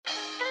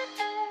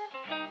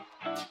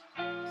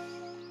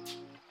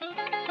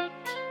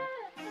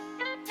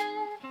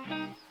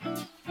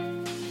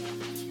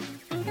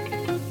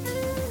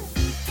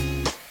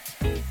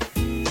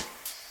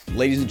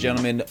Ladies and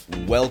gentlemen,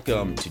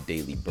 welcome to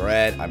Daily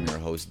Bread. I'm your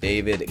host,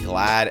 David.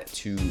 Glad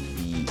to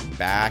be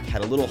back.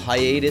 Had a little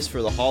hiatus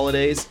for the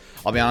holidays.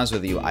 I'll be honest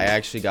with you, I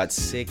actually got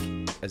sick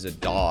as a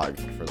dog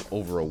for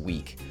over a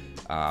week.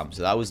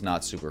 So that was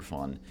not super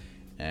fun.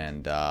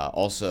 And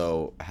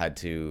also had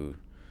to,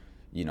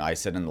 I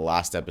said in the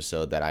last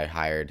episode that I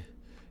hired,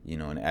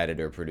 an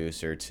editor,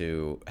 producer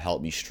to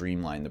help me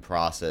streamline the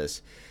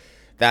process.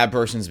 That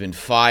person's been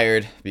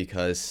fired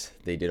because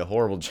they did a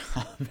horrible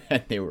job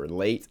and they were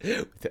late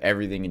with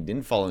everything and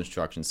didn't follow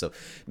instructions. So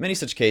many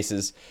such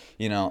cases,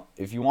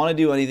 if you want to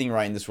do anything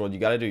right in this world, you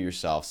got to do it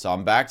yourself. So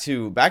I'm back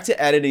to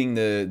editing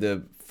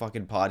the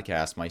fucking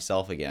podcast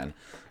myself again.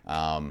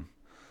 We're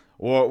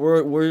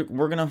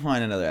gonna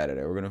find another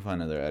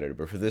editor.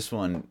 But for this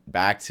one,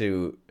 back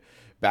to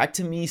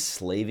me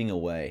slaving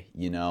away.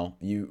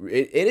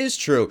 It is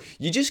true.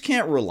 You just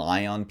can't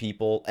rely on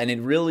people, and it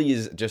really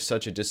is just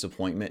such a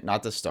disappointment.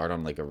 Not to start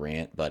on like a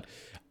rant, but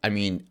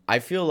I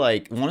feel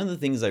like one of the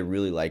things I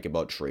really like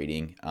about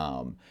trading,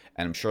 and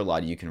I'm sure a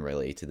lot of you can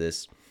relate to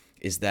this,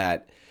 is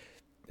that,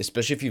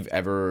 especially if you've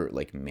ever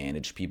like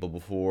managed people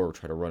before or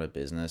try to run a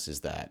business, is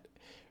that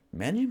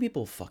managing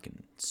people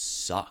fucking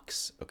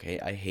sucks, okay?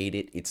 I hate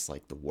it. It's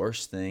like the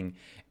worst thing.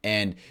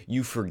 And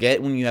you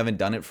forget when you haven't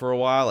done it for a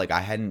while. Like,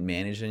 I hadn't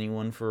managed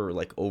anyone for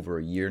like over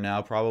a year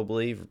now,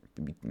 probably,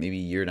 maybe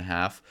a year and a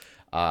half,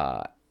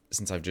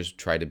 since I've just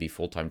tried to be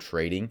full-time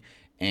trading.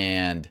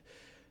 And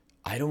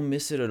I don't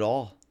miss it at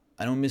all.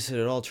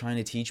 Trying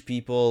to teach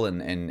people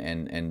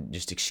and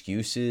just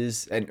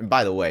excuses. And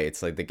by the way,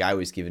 it's like the guy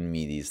was giving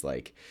me these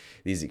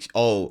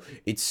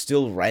it's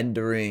still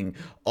rendering.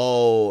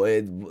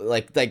 The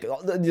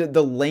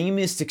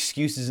lamest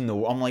excuses in the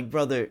world. I'm like,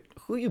 brother,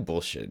 who are you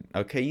bullshitting?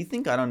 Okay, you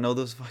think I don't know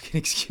those fucking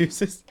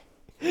excuses?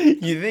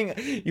 You think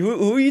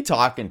who are you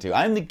talking to?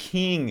 I'm the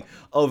king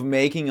of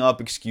making up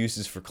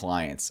excuses for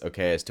clients,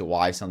 okay, as to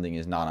why something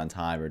is not on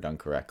time or done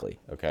correctly.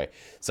 Okay,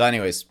 so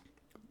anyways.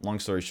 Long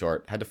story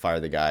short, had to fire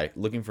the guy.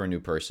 Looking for a new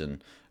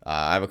person.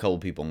 I have a couple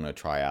people I'm going to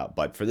try out.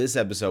 But for this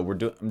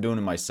episode, I'm doing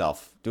it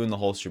myself. Doing the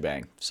whole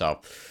shebang. So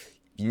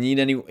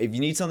if you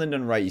need something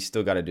done right, you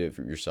still got to do it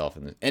for yourself.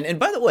 And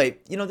by the way,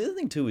 the other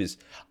thing too is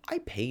I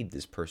paid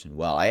this person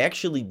well. I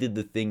actually did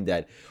the thing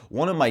that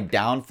one of my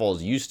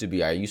downfalls used to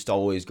be. I used to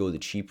always go the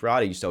cheap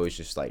route. I used to always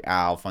just like,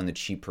 I'll find the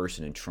cheap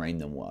person and train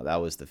them well.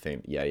 That was the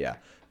fame. Yeah.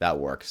 That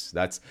works.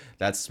 That's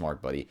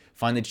smart, buddy.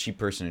 Find the cheap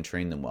person and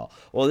train them well.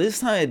 Well, this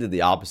time I did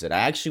the opposite. I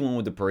actually went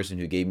with the person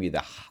who gave me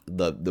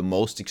the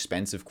most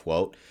expensive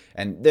quote,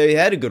 and they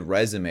had a good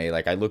resume.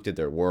 Like, I looked at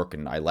their work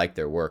and I liked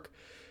their work.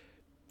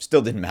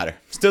 Still didn't matter.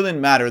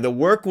 The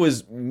work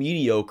was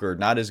mediocre,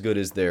 not as good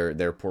as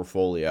their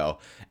portfolio,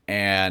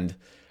 and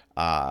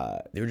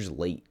they were just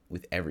late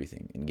with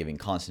everything and giving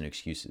constant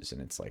excuses. And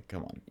it's like,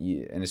 come on.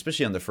 And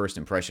especially on the first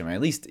impression, at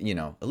least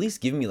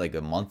give me like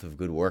a month of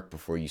good work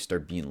before you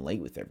start being late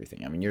with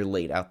everything. You're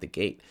late out the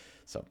gate.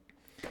 So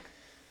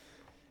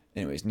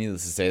anyways,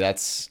 needless to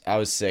say, I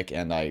was sick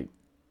and I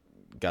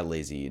got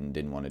lazy and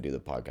didn't want to do the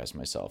podcast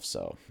myself.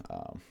 So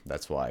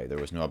that's why there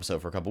was no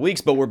episode for a couple weeks.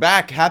 But we're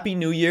back. Happy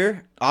New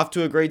Year. Off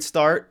to a great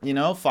start.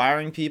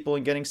 Firing people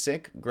and getting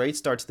sick. Great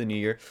start to the new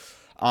year.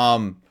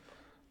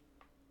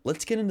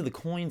 Let's get into the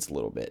coins a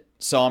little bit.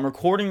 So I'm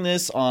recording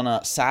this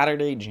on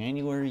Saturday,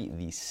 January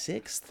the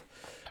 6th.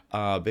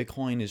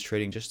 Bitcoin is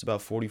trading just about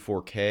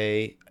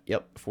 44K.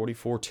 Yep,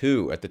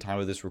 44.2 at the time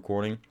of this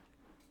recording.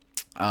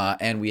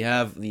 And we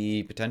have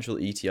the potential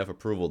ETF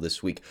approval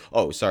this week.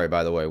 Oh, sorry,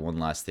 by the way, one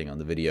last thing on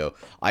the video.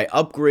 I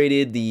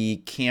upgraded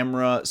the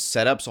camera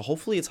setup, so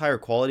hopefully it's higher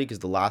quality because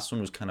the last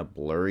one was kind of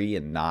blurry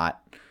and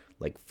not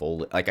like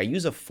full. Like, I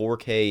use a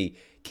 4K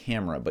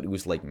camera, but it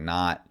was like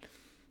not.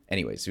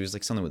 Anyways, it was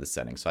like something with the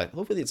settings. So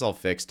hopefully it's all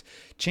fixed.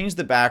 Change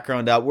the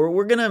background out.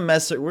 We're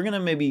gonna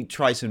maybe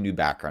try some new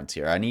backgrounds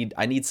here. I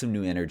need some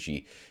new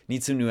energy.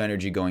 Need some new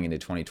energy going into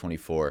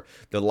 2024.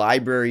 The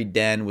library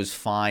den was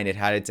fine. It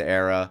had its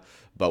era,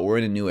 but we're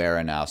in a new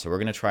era now. So we're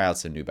gonna try out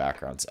some new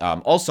backgrounds.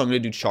 Also, I'm gonna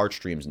do chart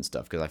streams and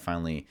stuff because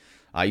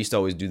I used to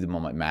always do them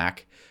on my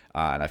Mac,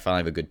 and I finally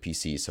have a good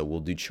PC. So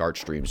we'll do chart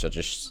streams. So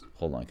just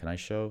hold on. Can I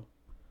show?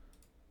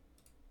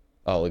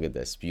 Oh, look at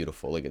this.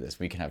 Beautiful. Look at this.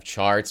 We can have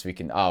charts. We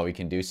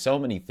can do so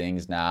many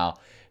things now.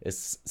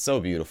 It's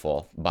so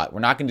beautiful. But we're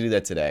not going to do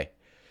that today.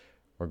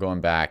 We're going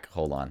back.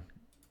 Hold on.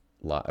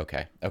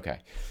 Okay.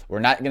 We're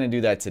not going to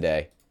do that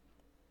today.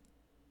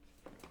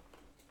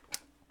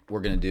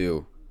 We're going to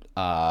do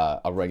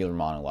a regular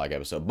monologue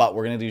episode. But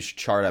we're going to do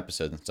chart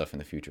episodes and stuff in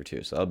the future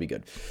too. So that'll be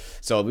good.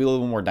 So it'll be a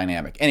little more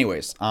dynamic.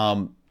 Anyways,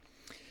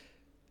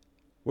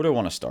 where do I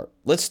want to start?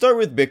 Let's start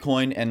with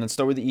Bitcoin and let's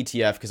start with the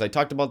ETF because I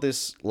talked about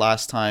this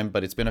last time,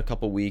 but it's been a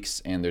couple weeks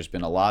and there's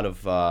been a lot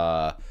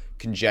of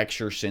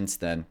conjecture since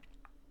then.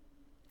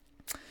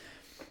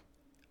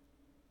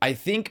 I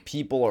think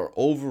people are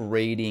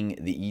overrating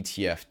the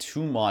ETF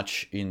too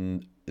much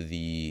in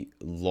the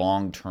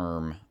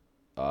long-term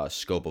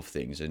scope of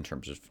things in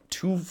terms of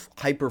too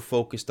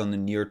hyper-focused on the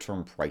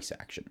near-term price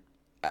action.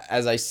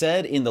 As I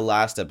said in the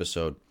last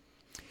episode,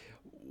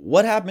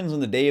 what happens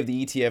on the day of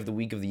the ETF, the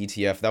week of the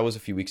ETF? That was a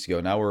few weeks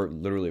ago. Now we're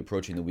literally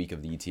approaching the week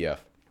of the ETF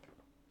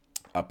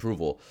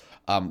approval.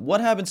 What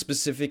happened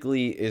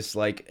specifically is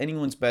like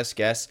anyone's best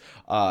guess.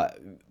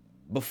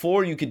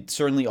 Before, you could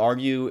certainly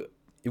argue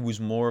it was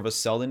more of a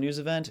sell-in news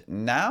event.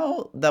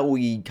 Now that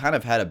we kind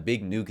of had a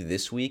big nuke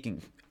this week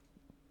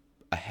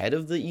ahead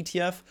of the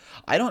ETF,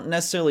 I don't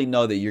necessarily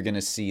know that you're going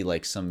to see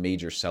like some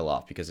major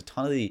sell-off, because a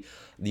ton of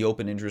the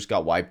open interest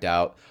got wiped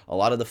out. A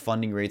lot of the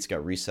funding rates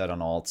got reset on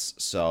alts.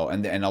 So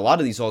and a lot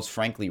of these alts,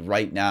 frankly,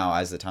 right now,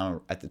 at the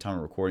time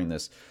of recording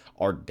this,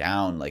 are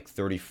down like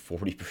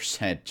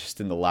 30-40% just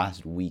in the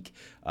last week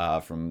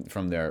from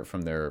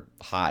their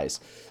highs.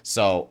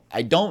 So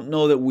I don't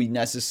know that we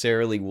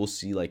necessarily will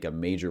see like a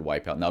major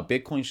wipeout. Now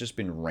Bitcoin's just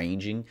been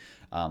ranging.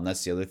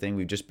 That's the other thing.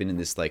 We've just been in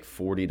this like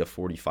 40 to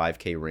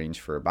 45K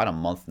range for about a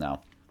month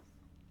now.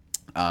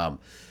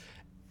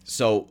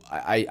 So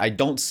I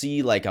don't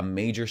see like a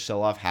major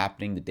sell-off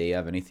happening the day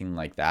of, anything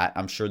like that.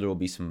 I'm sure there will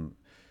be some,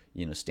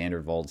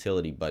 standard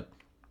volatility, but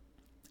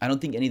I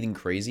don't think anything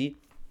crazy.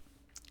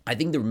 I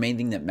think the main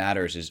thing that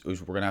matters is we're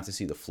going to have to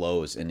see the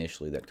flows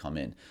initially that come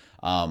in.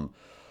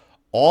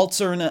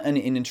 Alts are in an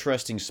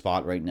interesting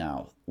spot right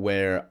now,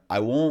 where I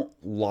won't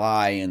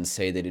lie and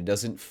say that it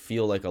doesn't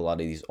feel like a lot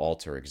of these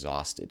alts are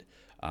exhausted.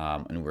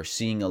 And we're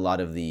seeing a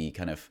lot of the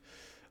kind of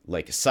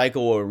like a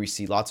cycle where we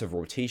see lots of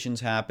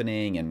rotations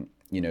happening. And,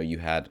 you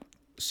had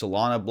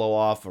Solana blow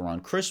off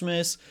around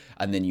Christmas,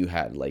 and then you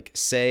had like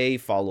Say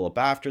follow up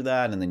after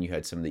that. And then you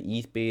had some of the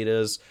ETH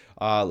betas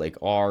like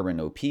ARB and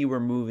OP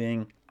were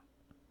moving.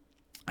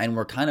 And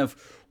we're kind of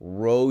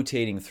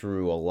rotating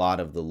through a lot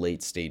of the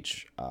late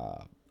stage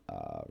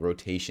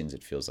rotations,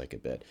 it feels like a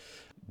bit.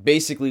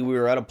 Basically, we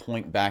were at a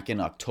point back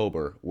in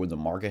October where the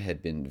market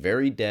had been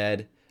very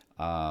dead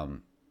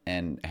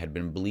and had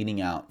been bleeding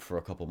out for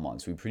a couple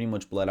months. We pretty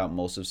much bled out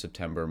most of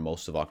September,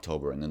 most of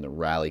October, and then the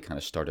rally kind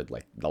of started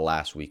like the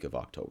last week of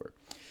October.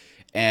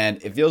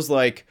 And it feels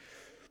like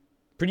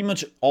pretty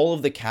much all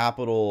of the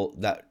capital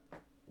that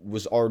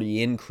was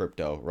already in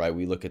crypto, right?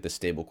 We look at the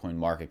stablecoin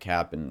market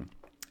cap and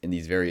in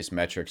these various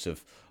metrics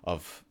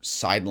of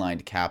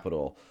sidelined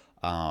capital,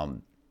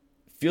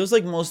 feels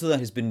like most of that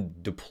has been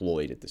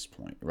deployed at this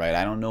point, right?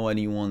 I don't know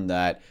anyone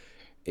that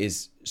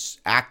is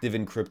active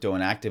in crypto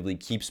and actively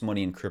keeps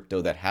money in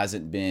crypto that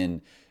hasn't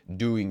been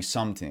doing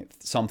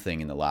something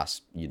in the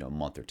last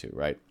month or two,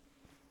 right?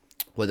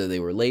 Whether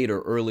they were late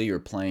or early or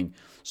playing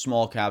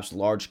small caps,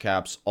 large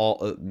caps,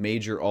 all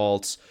major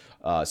alts,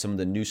 some of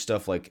the new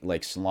stuff like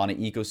Solana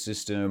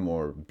ecosystem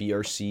or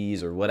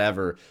BRCs or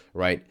whatever,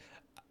 right?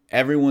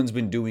 Everyone's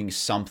been doing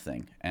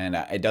something, and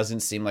it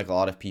doesn't seem like a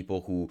lot of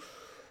people who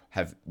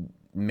have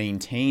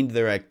maintained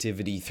their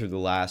activity through the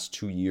last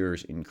 2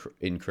 years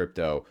in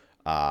crypto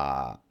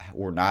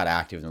were not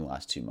active in the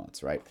last 2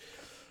 months, right?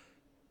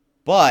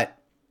 But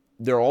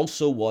there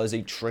also was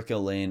a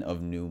trickle in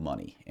of new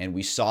money, and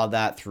we saw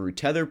that through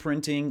Tether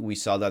printing. We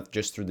saw that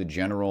just through the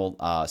general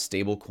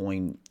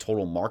stablecoin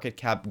total market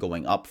cap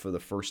going up for the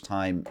first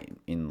time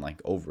in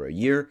like over a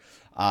year.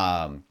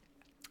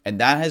 And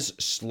that has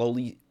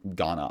slowly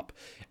gone up.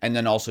 And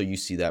then also you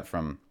see that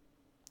from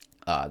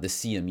the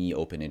CME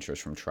open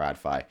interest from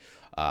TradFi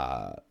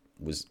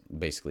was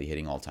basically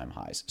hitting all-time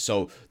highs.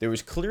 So there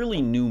was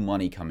clearly new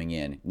money coming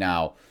in.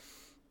 Now,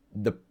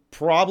 the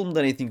problem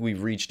that I think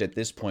we've reached at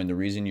this point, the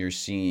reason you're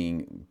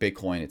seeing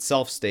Bitcoin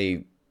itself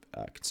stay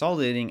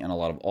consolidating and a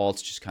lot of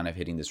alts just kind of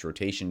hitting this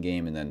rotation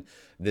game, and then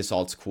this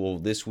alt's cool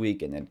this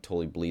week and then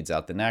totally bleeds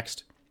out the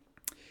next,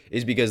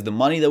 is because the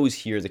money that was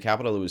here, the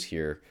capital that was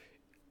here,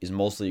 is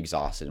mostly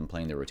exhausted and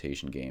playing the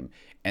rotation game.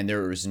 And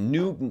there is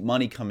new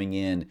money coming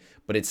in,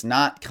 but it's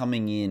not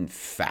coming in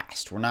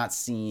fast. We're not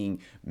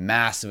seeing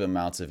massive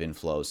amounts of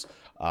inflows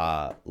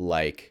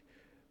like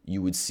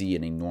you would see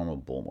in a normal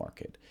bull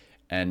market.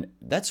 And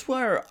that's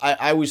where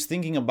I was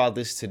thinking about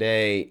this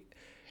today.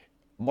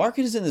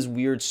 Market is in this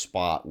weird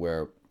spot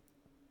where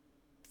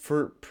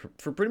for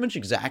pretty much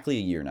exactly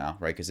a year now,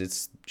 right? Because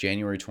it's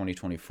January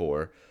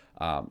 2024.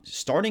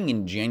 Starting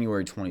in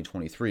January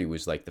 2023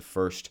 was like the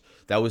first,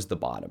 that was the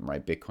bottom,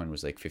 right? Bitcoin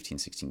was like 15,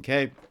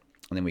 16K.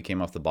 And then we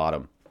came off the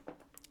bottom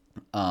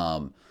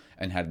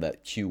and had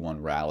that Q1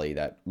 rally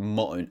that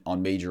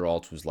on major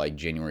alts was like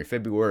January,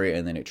 February.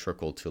 And then it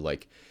trickled to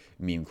like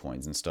meme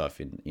coins and stuff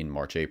in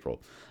March,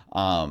 April.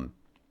 And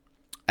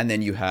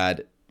then you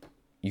had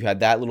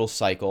that little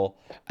cycle,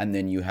 and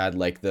then you had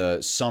like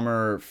the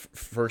summer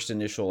first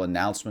initial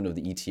announcement of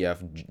the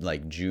ETF,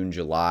 like June,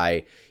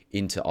 July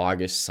into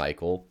August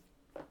cycle.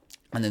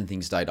 And then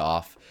things died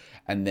off.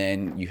 And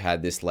then you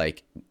had this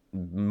like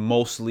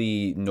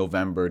mostly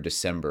November,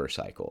 December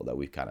cycle that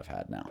we've kind of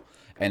had now.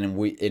 And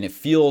it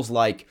feels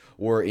like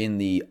we're in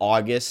the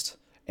August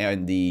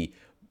and the,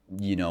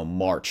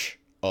 March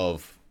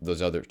of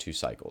those other two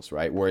cycles,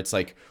 right? Where it's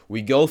like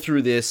we go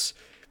through this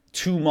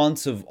 2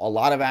 months of a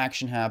lot of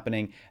action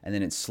happening, and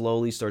then it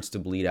slowly starts to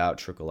bleed out,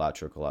 trickle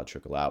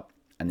out.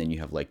 And then you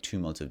have like 2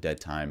 months of dead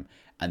time,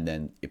 and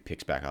then it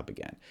picks back up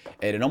again.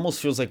 And it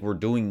almost feels like we're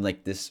doing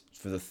like this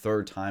for the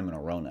third time in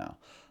a row now.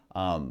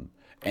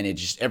 and it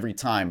just every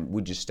time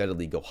would just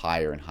steadily go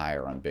higher and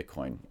higher on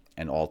Bitcoin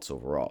and alts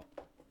overall,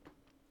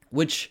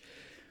 which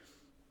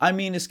I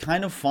mean is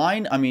kind of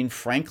fine. I mean,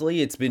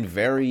 frankly, it's been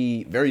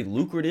very, very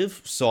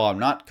lucrative, so I'm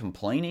not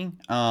complaining.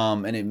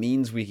 And it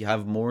means we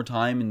have more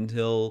time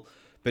until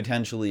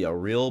potentially a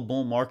real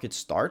bull market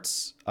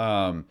starts.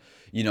 I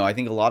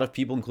think a lot of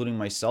people, including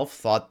myself,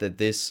 thought that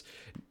this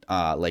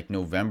like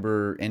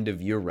November end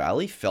of year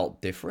rally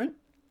felt different.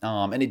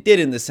 And it did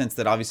in the sense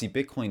that obviously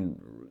Bitcoin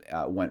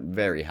went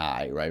very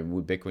high, right?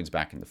 Bitcoin's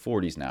back in the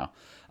 40s now.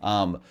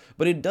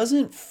 But it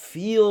doesn't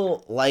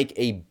feel like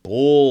a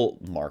bull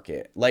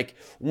market. Like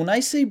when I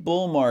say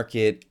bull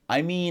market,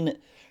 I mean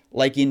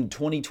like in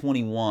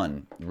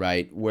 2021,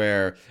 right?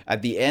 Where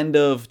at the end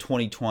of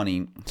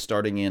 2020,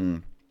 starting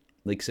in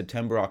like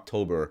September,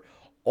 October,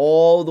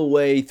 all the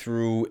way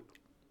through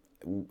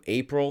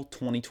April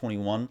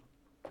 2021,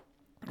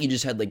 you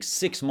just had like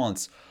 6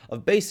 months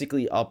of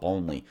basically up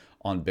only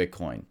on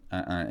Bitcoin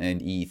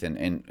and ETH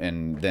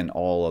and then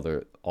all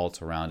other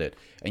alts around it.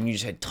 And you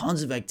just had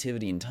tons of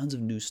activity and tons of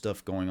new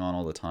stuff going on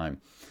all the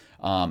time.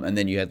 And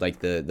then you had like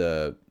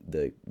the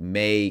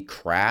May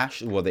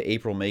crash, well, the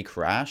April-May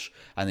crash.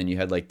 And then you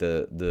had like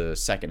the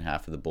second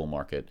half of the bull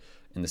market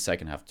in the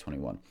second half of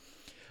 21.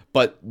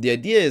 But the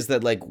idea is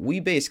that like we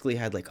basically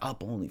had like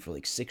up only for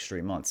like 6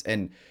 straight months.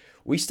 And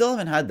we still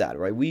haven't had that,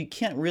 right? We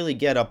can't really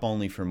get up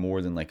only for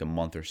more than like a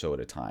month or so at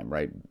a time,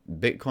 right?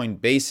 Bitcoin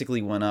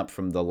basically went up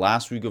from the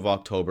last week of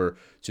October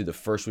to the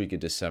first week of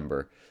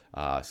December.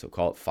 So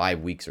call it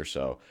 5 weeks or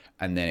so.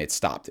 And then it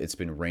stopped. It's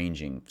been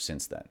ranging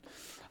since then.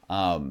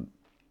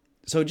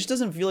 So it just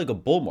doesn't feel like a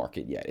bull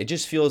market yet. It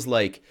just feels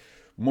like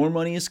more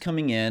money is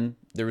coming in.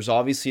 There was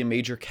obviously a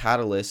major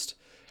catalyst,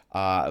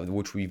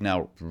 which we've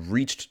now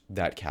reached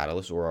that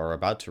catalyst or are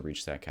about to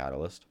reach that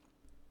catalyst.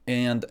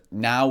 And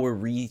now we're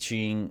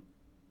reaching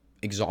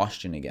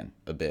exhaustion again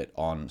a bit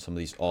on some of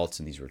these alts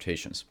and these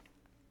rotations.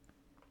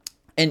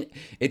 And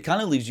it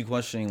kind of leaves you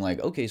questioning like,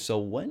 okay, so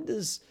when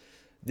does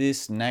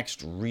this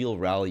next real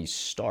rally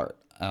start?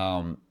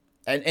 And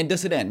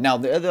does it end? Now,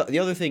 the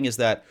other thing is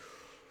that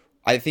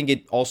I think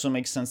it also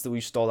makes sense that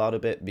we've stalled out a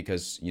bit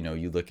because,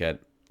 you look at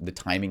the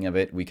timing of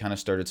it. We kind of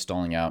started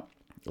stalling out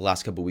the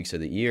last couple of weeks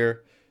of the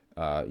year.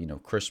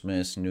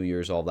 Christmas, New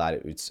Year's, all that.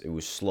 It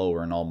was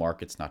slower in all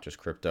markets, not just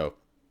crypto.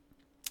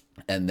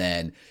 And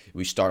then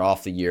we start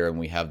off the year and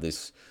we have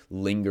this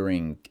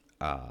lingering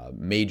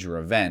major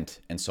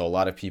event. And so a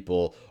lot of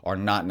people are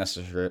not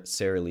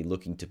necessarily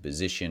looking to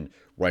position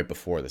right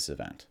before this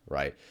event,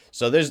 right?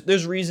 So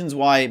there's reasons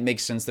why it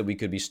makes sense that we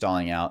could be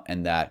stalling out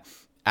and that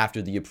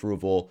after the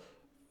approval,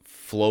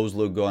 flows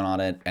look going on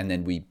it, and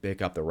then we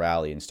pick up the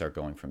rally and start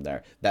going from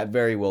there. That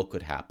very well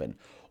could happen.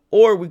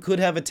 Or we could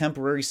have a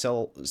temporary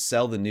sell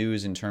the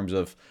news in terms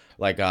of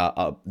like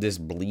this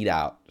bleed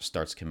out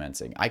starts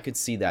commencing. I could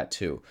see that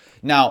too.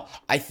 Now,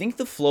 I think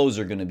the flows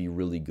are going to be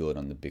really good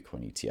on the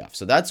Bitcoin ETF.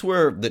 So that's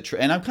where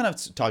and I'm kind of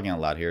talking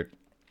out loud here.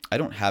 I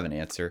don't have an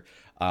answer.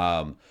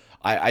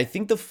 I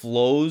think the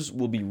flows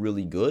will be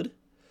really good,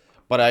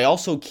 but I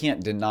also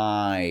can't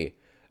deny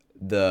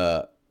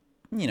the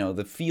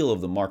feel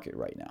of the market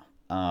right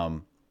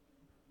now.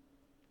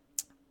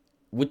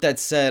 With that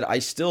said, I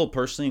still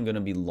personally am going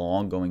to be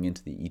long going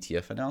into the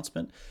ETF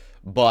announcement,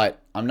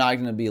 but I'm not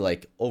going to be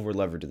like over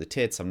levered to the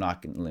tits. I'm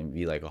not going to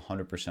be like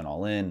 100%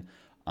 all in,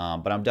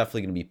 but I'm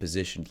definitely going to be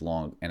positioned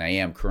long, and I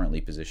am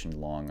currently positioned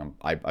long.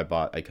 I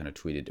kind of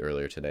tweeted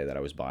earlier today that I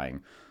was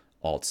buying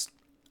alts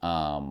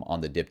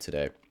on the dip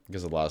today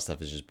because a lot of stuff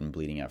has just been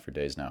bleeding out for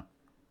days now.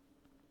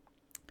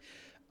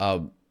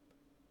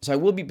 So I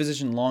will be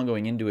positioned long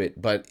going into it,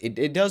 but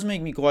it does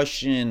make me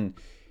question,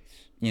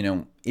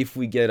 if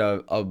we get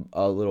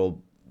a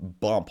little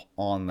bump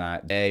on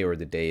that day or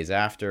the days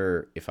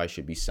after, if I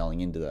should be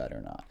selling into that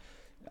or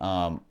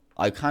not.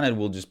 I kind of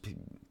will just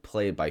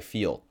play it by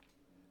feel.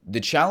 The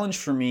challenge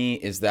for me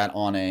is that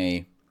on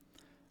a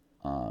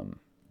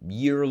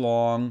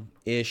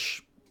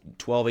year-long-ish,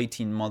 12,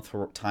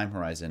 18-month time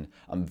horizon,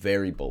 I'm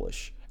very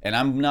bullish. And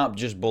I'm not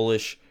just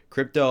bullish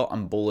crypto,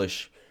 I'm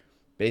bullish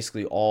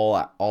basically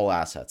all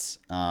assets.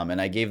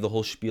 And I gave the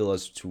whole spiel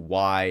as to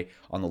why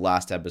on the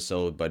last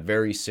episode, but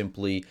very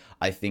simply,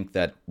 I think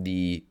that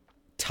the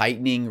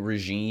tightening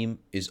regime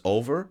is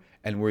over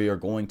and we are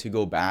going to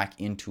go back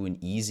into an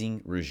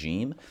easing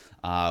regime.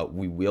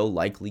 We will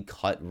likely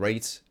cut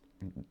rates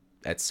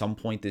at some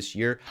point this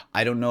year.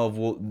 I don't know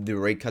if the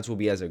rate cuts will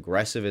be as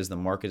aggressive as the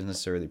market is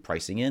necessarily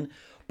pricing in,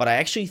 but I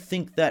actually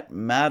think that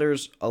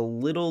matters a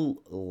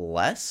little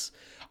less.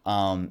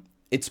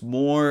 It's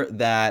more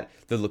that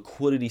the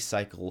liquidity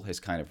cycle has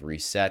kind of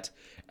reset.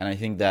 And I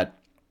think that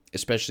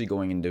especially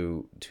going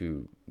into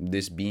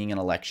this being an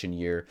election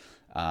year,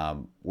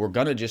 we're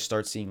going to just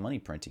start seeing money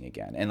printing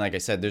again. And like I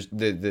said,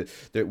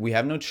 we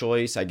have no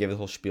choice. I gave the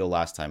whole spiel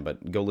last time,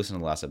 but go listen to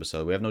the last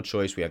episode. We have no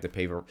choice. We have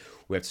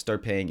to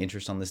start paying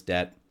interest on this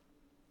debt.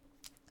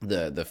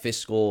 The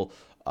fiscal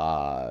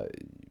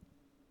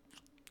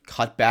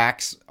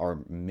cutbacks are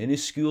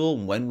minuscule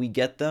when we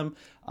get them,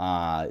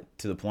 to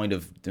the point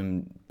of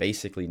them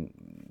basically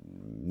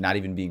not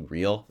even being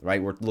real,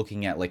 right? We're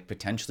looking at like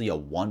potentially a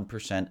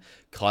 1%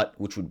 cut,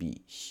 which would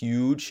be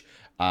huge,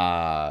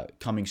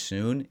 coming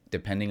soon,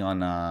 depending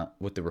on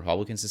what the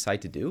Republicans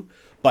decide to do.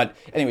 But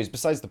anyways,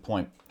 besides the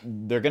point,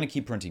 they're going to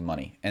keep printing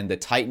money, and the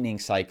tightening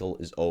cycle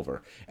is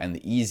over, and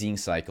the easing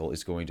cycle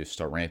is going to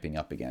start ramping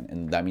up again.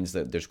 And that means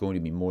that there's going to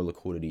be more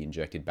liquidity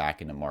injected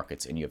back into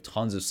markets, and you have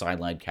tons of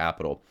sidelined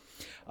capital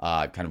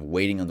kind of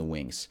waiting on the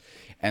wings.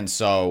 And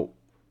so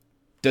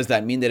does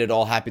that mean that it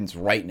all happens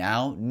right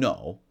now?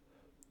 No.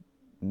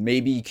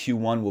 Maybe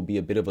Q1 will be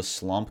a bit of a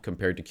slump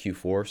compared to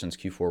Q4, since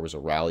Q4 was a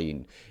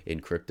rally in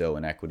crypto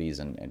and equities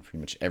and pretty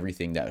much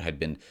everything that had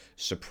been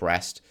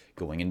suppressed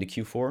going into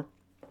Q4.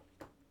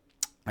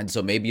 And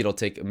so maybe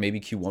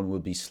Q1 will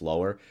be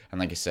slower. And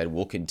like I said,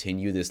 we'll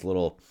continue this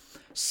little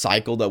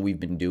cycle that we've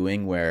been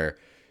doing where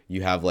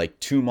you have like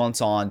 2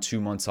 months on,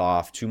 2 months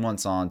off, 2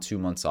 months on, 2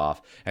 months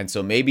off. And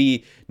so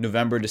maybe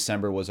November,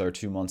 December was our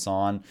 2 months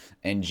on,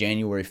 and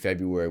January,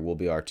 February will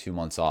be our 2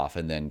 months off.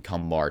 And then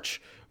come March,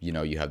 you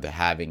know, you have the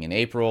halving in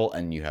April,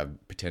 and you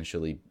have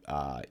potentially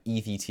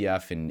ETH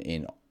ETF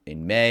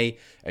in May,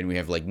 and we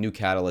have like new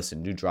catalysts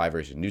and new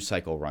drivers and new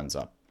cycle runs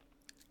up.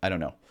 I don't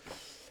know.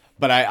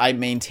 But I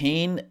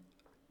maintain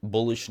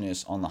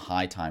bullishness on the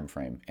high time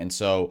frame. And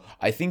so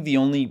I think the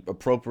only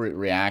appropriate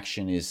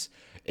reaction is,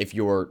 if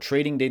you're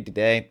trading day to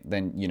day,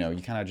 then, you know,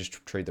 you kind of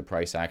just trade the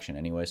price action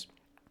anyways.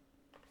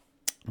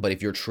 But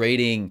if you're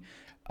trading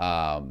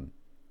on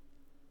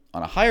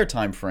a higher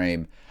time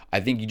frame,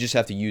 I think you just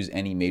have to use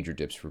any major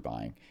dips for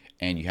buying.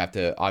 And you have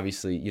to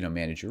obviously, you know,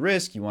 manage your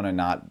risk. You want to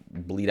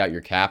not bleed out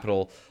your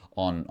capital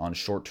on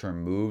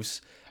short-term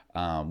moves,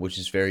 which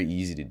is very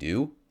easy to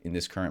do in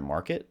this current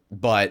market.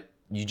 But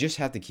you just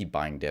have to keep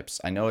buying dips.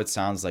 I know it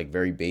sounds like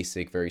very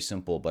basic, very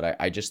simple, but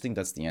I just think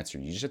that's the answer.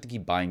 You just have to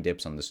keep buying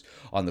dips on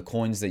the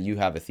coins that you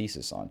have a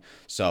thesis on.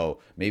 So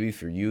maybe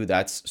for you,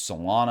 that's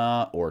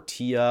Solana or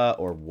TIA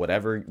or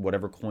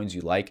whatever coins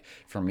you like.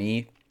 For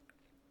me,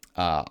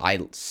 I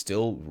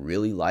still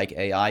really like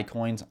AI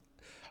coins.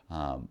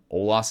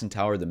 Olas and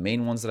Tower, the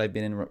main ones that I've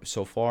been in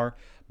so far,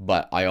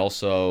 but I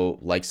also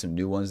like some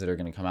new ones that are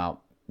going to come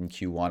out in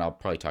Q1. I'll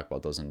probably talk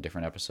about those in a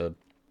different episode.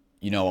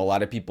 You know, a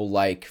lot of people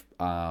like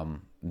the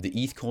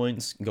ETH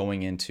coins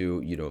going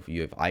into, you know, you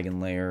have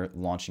Eigenlayer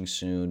launching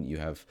soon. You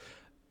have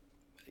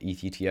ETH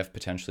ETF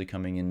potentially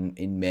coming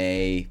in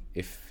May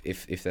if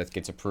that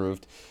gets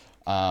approved.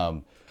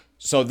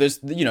 So there's,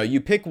 you know, you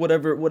pick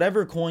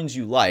whatever coins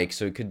you like.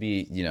 So it could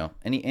be, you know,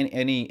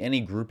 any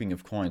grouping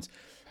of coins.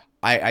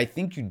 I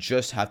think you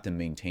just have to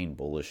maintain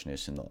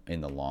bullishness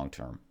in the long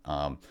term.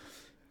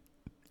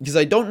 Because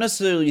I don't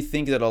necessarily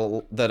think that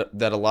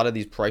a lot of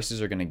these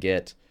prices are going to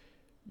get.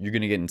 You're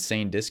going to get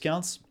insane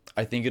discounts.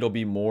 I think it'll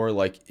be more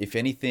like, if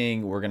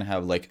anything, we're going to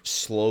have like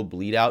slow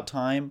bleed out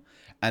time.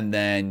 And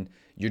then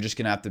you're just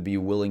going to have to be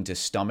willing to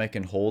stomach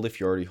and hold if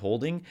you're already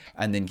holding,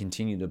 and then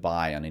continue to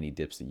buy on any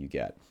dips that you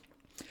get.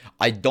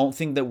 I don't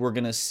think that we're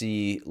going to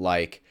see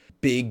like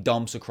big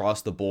dumps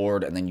across the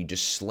board and then you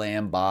just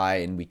slam by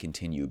and we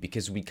continue,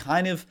 because we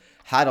kind of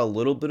had a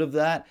little bit of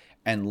that.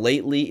 And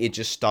lately it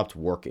just stopped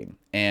working.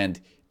 And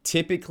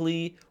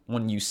typically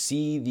when you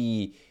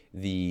see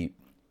the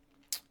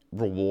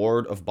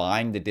reward of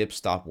buying the dip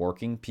stop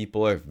working,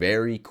 people are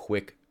very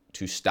quick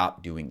to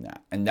stop doing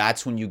that. And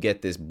that's when you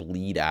get this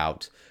bleed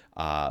out,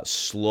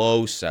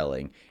 slow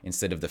selling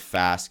instead of the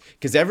fast.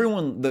 Because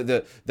everyone,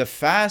 the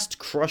fast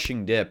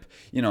crushing dip,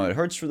 you know, it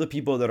hurts for the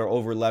people that are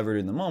over levered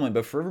in the moment,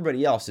 but for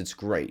everybody else, it's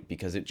great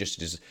because it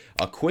just is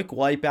a quick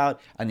wipeout,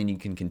 and then you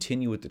can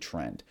continue with the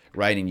trend,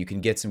 right? And you can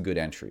get some good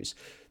entries.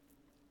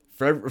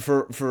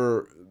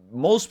 For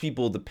most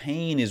people, the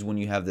pain is when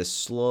you have this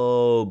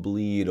slow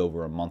bleed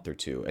over a month or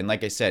two. And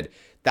like I said,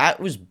 that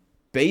was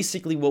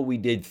basically what we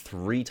did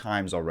 3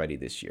 times already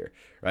this year,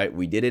 right?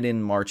 We did it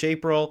in March,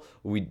 April.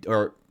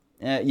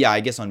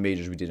 I guess on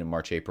majors we did it in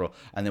March, April.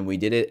 And then we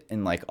did it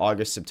in like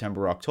August,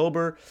 September,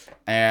 October.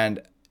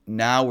 And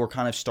now we're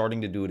kind of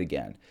starting to do it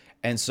again.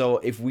 And so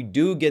if we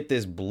do get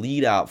this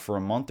bleed out for a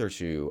month or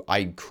two,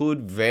 I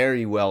could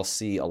very well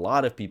see a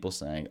lot of people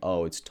saying,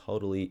 oh, it's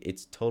totally,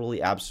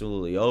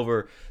 absolutely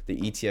over.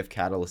 The ETF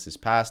catalyst has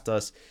passed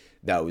us.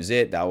 That was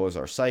it. That was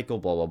our cycle,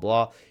 blah, blah,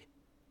 blah.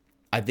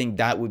 I think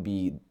that would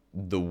be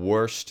the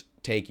worst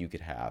take you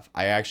could have.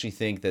 I actually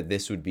think that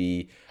this would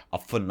be a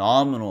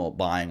phenomenal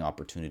buying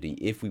opportunity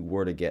if we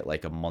were to get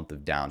like a month of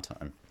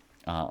downtime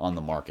on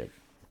the market.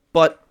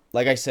 But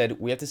like I said,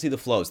 we have to see the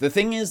flows. The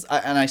thing is,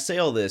 and I say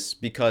all this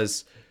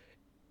because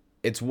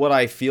it's what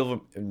I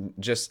feel.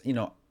 Just, you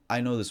know,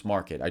 I know this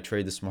market. I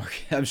trade this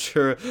market. I'm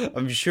sure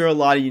a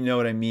lot of you know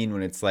what I mean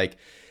when it's like,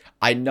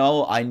 I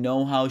know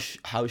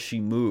how she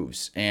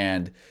moves,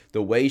 and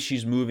the way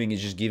she's moving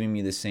is just giving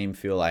me the same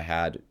feel I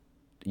had,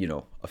 you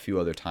know, a few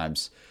other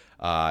times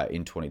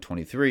in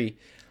 2023,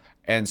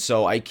 and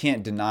so I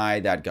can't deny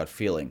that gut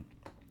feeling.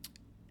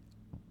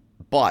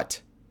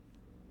 But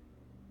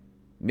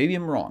maybe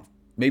I'm wrong.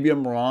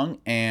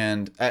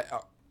 And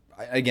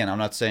again, I'm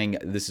not saying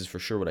this is for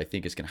sure what I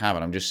think is going to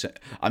happen.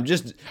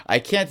 I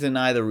can't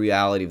deny the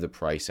reality of the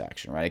price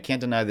action, right? I can't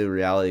deny the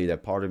reality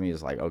that part of me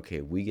is like, okay,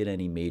 if we get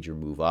any major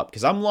move up,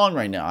 because I'm long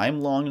right now.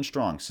 I'm long and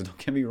strong, so don't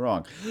get me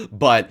wrong.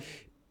 But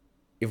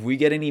if we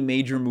get any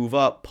major move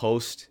up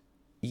post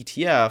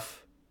ETF,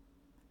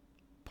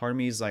 part of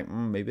me is like,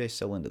 maybe I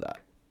sell into that,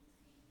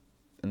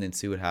 and then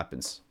see what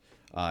happens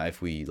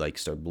if we like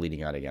start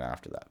bleeding out again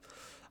after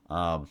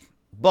that.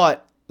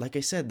 But like I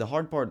said, the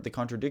hard part, the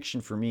contradiction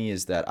for me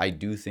is that I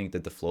do think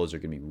that the flows are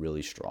going to be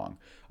really strong.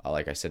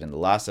 Like I said in the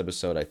last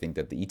episode, I think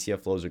that the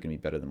ETF flows are going to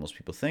be better than most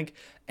people think.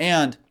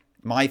 And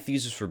my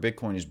thesis for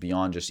Bitcoin is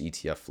beyond just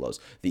ETF flows.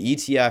 The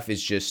ETF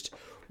is just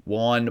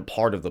one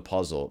part of the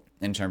puzzle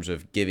in terms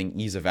of giving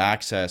ease of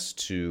access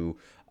to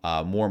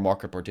more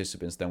market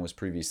participants than was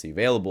previously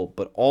available,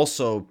 but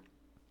also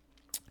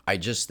I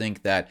just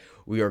think that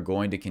we are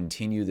going to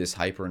continue this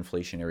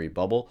hyperinflationary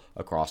bubble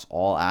across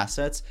all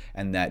assets,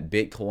 and that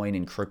Bitcoin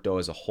and crypto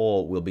as a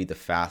whole will be the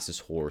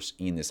fastest horse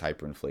in this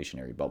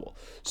hyperinflationary bubble.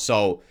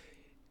 So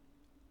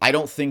I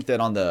don't think that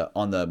on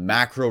the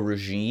macro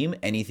regime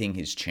anything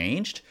has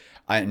changed.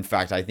 In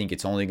fact, I think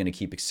it's only going to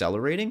keep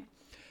accelerating.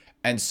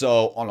 And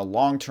so on a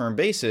long-term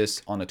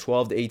basis, on a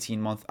 12 to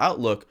 18-month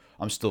outlook,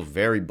 I'm still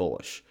very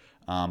bullish.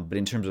 But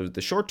in terms of the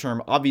short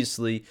term,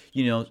 obviously,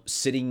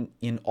 sitting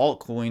in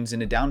altcoins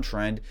in a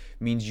downtrend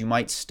means you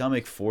might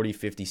stomach 40,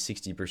 50,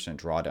 60%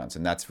 drawdowns,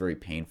 and that's very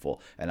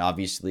painful. And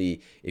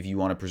obviously, if you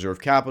want to preserve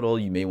capital,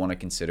 you may want to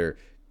consider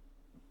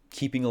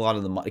keeping a lot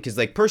of the money. Because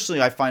like personally,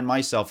 I find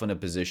myself in a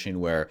position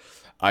where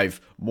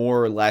I've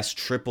more or less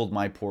tripled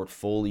my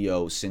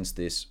portfolio since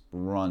this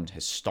run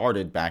has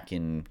started back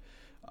in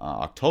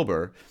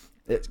October.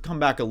 It's come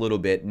back a little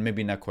bit,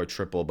 maybe not quite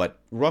triple, but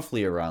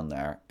roughly around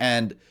there.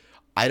 And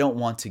I don't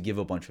want to give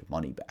a bunch of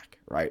money back,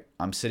 right?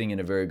 I'm sitting in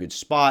a very good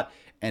spot,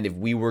 and if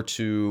we were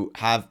to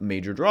have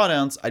major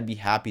drawdowns, I'd be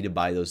happy to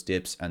buy those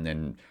dips and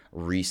then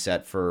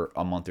reset for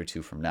a month or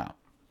two from now.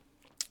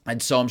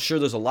 And so I'm sure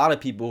there's a lot of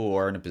people who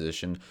are in a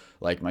position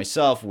like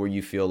myself where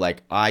you feel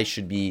like I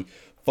should be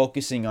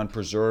focusing on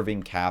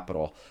preserving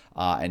capital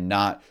and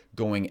not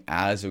going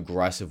as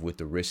aggressive with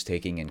the risk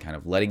taking and kind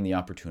of letting the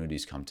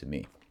opportunities come to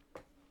me.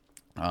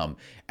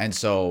 And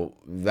so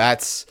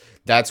that's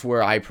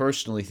where I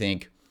personally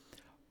think,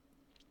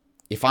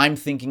 if I'm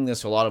thinking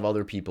this, a lot of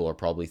other people are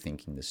probably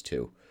thinking this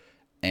too.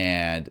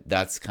 And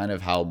that's kind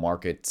of how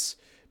markets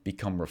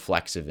become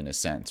reflexive in a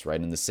sense,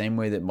 right? In the same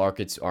way that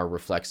markets are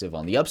reflexive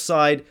on the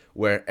upside,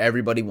 where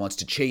everybody wants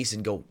to chase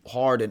and go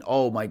hard and,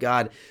 oh my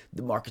God,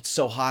 the market's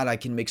so hot, I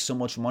can make so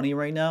much money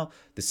right now.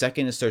 The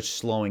second it starts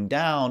slowing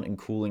down and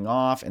cooling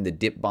off and the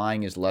dip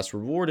buying is less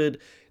rewarded,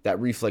 that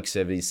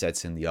reflexivity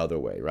sets in the other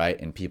way, right?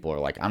 And people are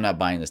like, I'm not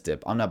buying this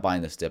dip, I'm not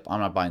buying this dip, I'm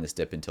not buying this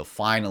dip, until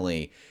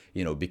finally,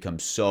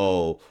 becomes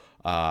so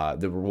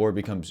the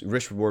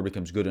risk reward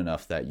becomes good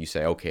enough that you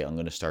say, okay, I'm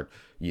going to start,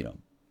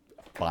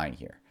 buying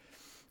here.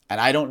 And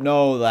I don't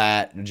know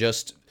that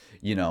just,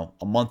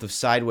 a month of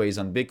sideways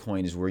on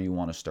Bitcoin is where you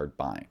want to start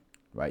buying,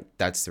 right?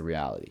 That's the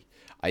reality.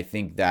 I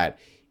think that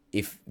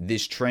if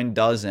this trend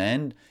does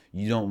end,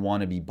 you don't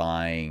want to be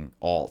buying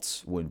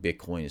alts when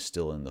Bitcoin is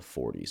still in the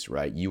 40s,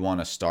 right? You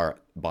want to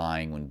start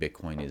buying when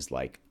Bitcoin is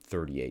like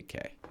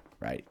 38K,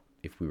 right?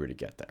 If we were to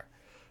get there.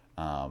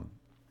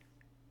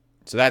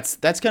 So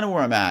that's kind of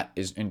where I'm at,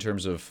 is in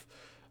terms of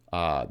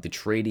the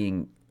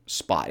trading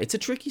spot. It's a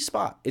tricky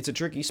spot.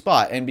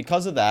 And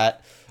because of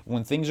that,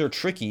 when things are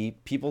tricky,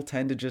 people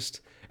tend to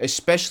just,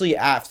 especially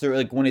after,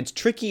 like when it's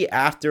tricky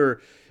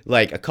after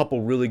like a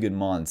couple really good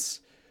months,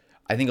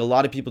 I think a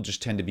lot of people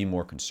just tend to be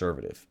more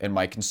conservative. And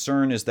my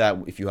concern is that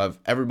if you have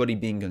everybody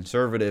being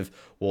conservative,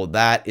 well,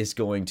 that is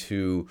going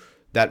to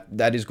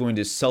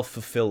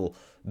self-fulfill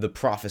the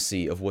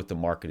prophecy of what the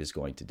market is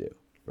going to do,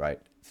 right?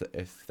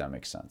 If that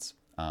makes sense.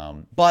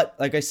 But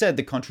like I said,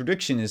 the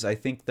contradiction is I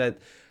think that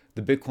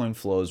the Bitcoin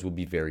flows will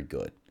be very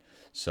good.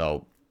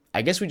 So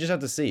I guess we just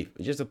have to see.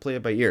 We just have to play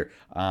it by ear.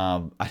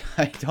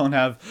 I don't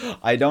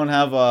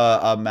have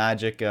a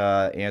magic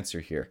answer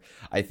here.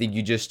 I think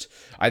you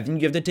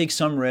have to take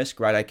some risk,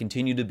 right? I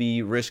continue to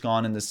be risk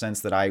on in the sense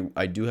that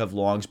I do have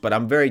longs, but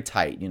I'm very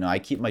tight. I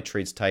keep my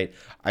trades tight.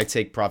 I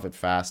take profit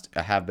fast.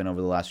 I have been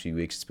over the last few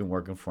weeks. It's been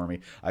working for me.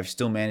 I've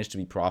still managed to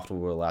be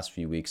profitable over the last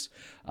few weeks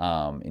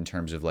in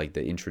terms of like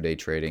the intraday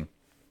trading.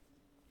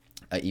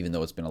 Even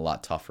though it's been a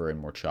lot tougher and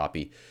more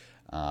choppy.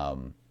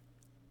 But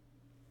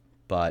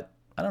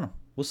I don't know.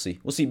 We'll see.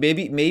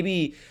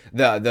 Maybe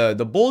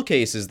the bull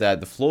case is that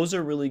the flows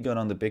are really good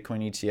on the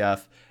Bitcoin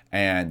ETF,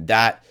 and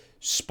that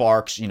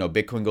sparks,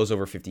 Bitcoin goes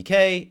over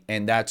 50K,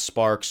 and that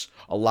sparks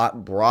a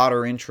lot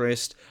broader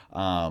interest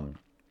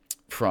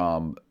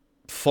from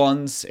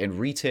funds and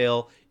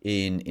retail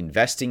in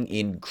investing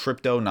in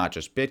crypto, not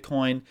just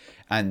Bitcoin,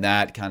 and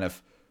that kind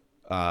of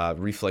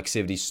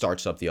reflexivity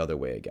starts up the other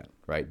way again,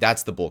 right?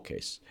 That's the bull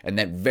case. And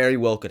that very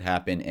well could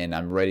happen, and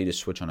I'm ready to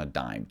switch on a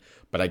dime.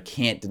 But I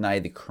can't deny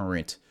the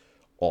current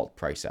alt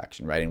price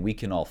action, right? And we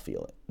can all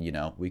feel it,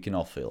 we can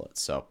all feel it.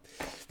 So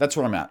that's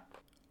where I'm at.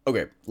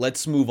 Okay,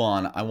 let's move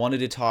on. I wanted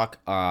to talk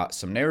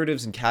some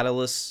narratives and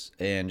catalysts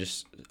and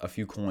just a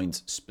few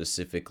coins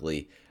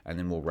specifically, and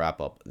then we'll wrap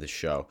up the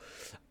show.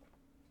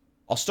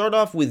 I'll start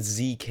off with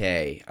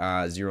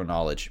ZK, Zero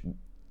Knowledge.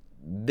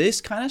 This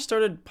kind of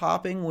started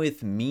popping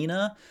with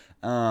Mina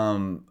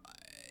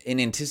in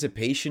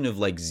anticipation of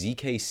like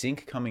ZK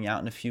Sync coming out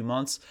in a few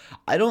months.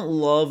 I don't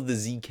love the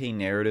ZK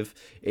narrative.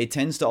 It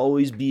tends to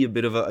always be a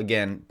bit of a,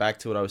 again, back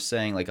to what I was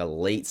saying, like a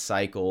late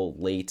cycle,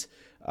 late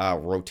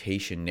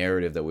rotation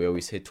narrative that we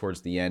always hit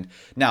towards the end.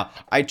 Now,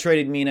 I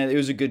traded Mina. It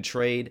was a good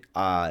trade,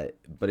 but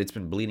it's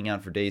been bleeding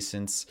out for days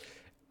since.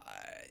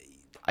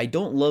 I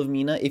don't love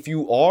Mina. If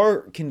you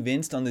are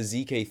convinced on the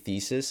ZK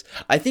thesis,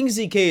 I think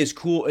ZK is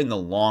cool in the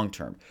long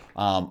term.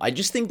 I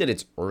just think that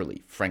it's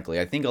early, frankly.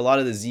 I think a lot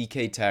of the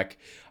ZK tech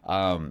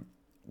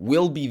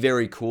will be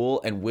very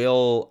cool and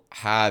will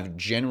have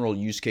general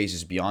use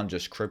cases beyond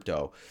just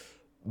crypto,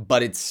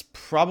 but it's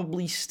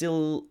probably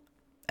still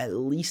at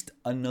least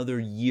another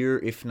year,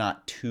 if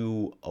not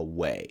two,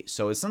 away.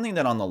 So it's something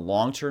that on the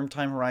long-term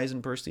time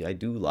horizon, personally, I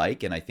do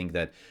like, and I think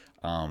that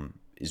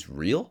is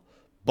real.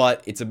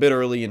 But it's a bit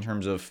early in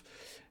terms of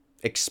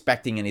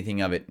expecting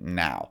anything of it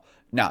now.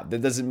 Now,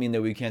 that doesn't mean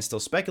that we can't still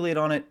speculate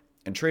on it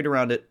and trade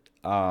around it.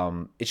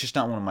 It's just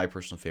not one of my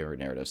personal favorite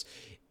narratives.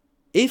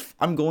 If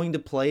I'm going to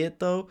play it,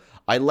 though,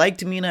 I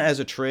liked Mina as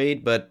a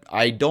trade, but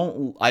I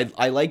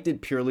liked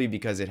it purely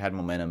because it had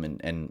momentum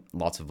and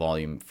lots of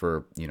volume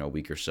for, a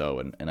week or so,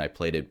 and I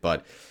played it.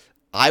 But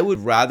I would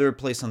rather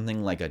play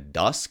something like a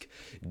Dusk,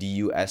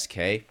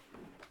 DUSK,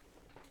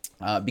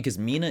 because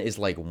Mina is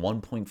like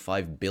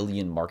 1.5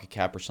 billion market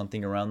cap or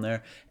something around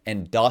there,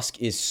 and Dusk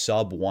is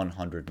sub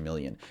 100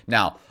 million.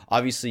 Now,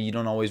 obviously, you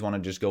don't always want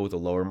to just go with a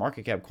lower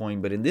market cap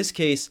coin, but in this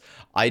case,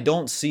 I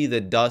don't see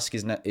that Dusk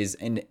is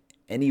in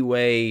any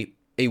way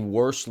a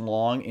worse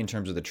long in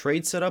terms of the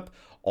trade setup.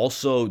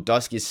 Also,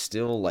 Dusk is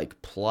still like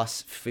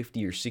plus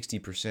 50 or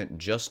 60%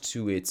 just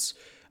to its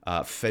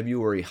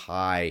February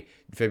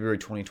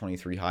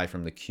 2023 high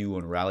from the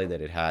Q1 rally that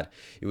it had.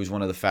 It was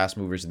one of the fast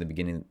movers in the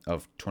beginning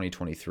of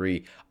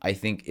 2023. I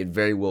think it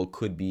very well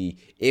could be,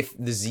 if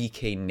the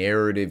ZK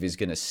narrative is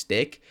going to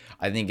stick,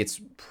 I think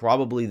it's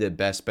probably the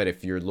best bet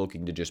if you're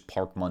looking to just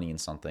park money in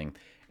something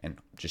and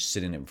just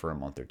sit in it for a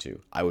month or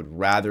two. I would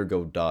rather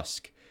go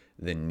Dusk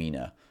than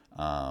Mina,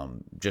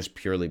 just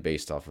purely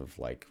based off of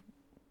like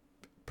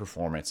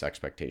performance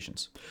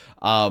expectations.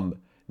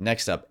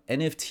 Next up,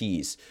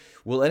 NFTs.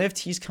 Will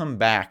NFTs come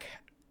back?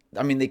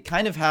 I mean, they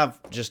kind of have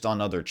just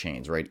on other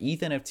chains, right?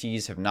 ETH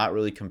NFTs have not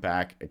really come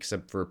back,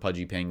 except for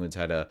Pudgy Penguins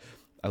had a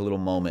little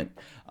moment,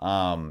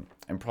 and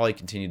probably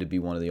continue to be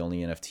one of the only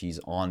NFTs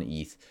on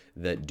ETH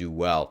that do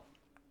well.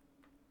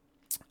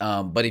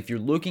 But if you're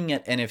looking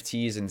at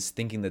NFTs and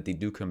thinking that they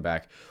do come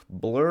back,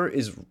 Blur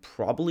is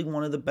probably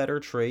one of the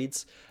better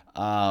trades.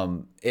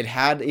 It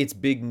had its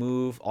big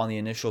move on the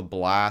initial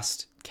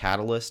Blast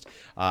catalyst.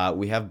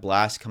 We have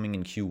Blast coming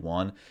in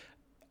Q1.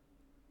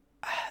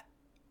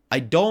 I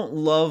don't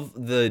love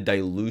the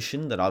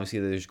dilution that obviously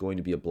there's going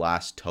to be a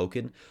Blast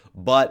token,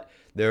 but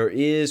there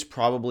is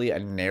probably a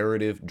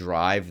narrative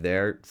drive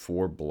there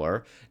for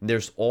Blur.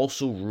 There's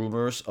also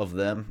rumors of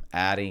them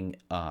adding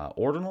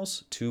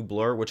ordinals to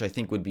Blur, which I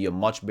think would be a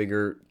much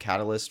bigger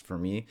catalyst for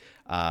me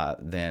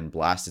than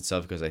Blast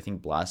itself, because I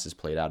think Blast has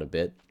played out a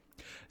bit.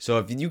 So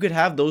if you could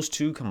have those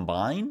two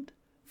combined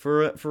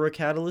for a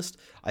catalyst,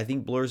 I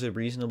think Blur's a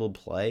reasonable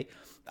play.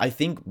 I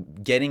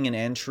think getting an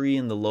entry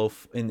in the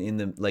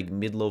like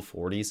mid low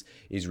 40s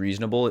is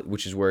reasonable,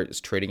 which is where it's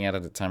trading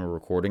at the time of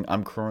recording.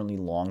 I'm currently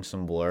long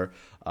some Blur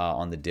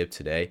on the dip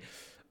today.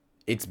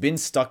 It's been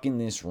stuck in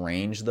this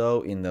range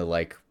though, in the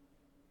like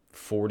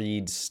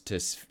 40s to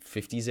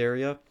 50s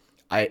area.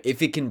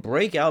 If it can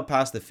break out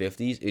past the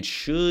 50s, it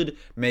should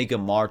make a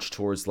march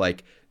towards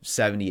like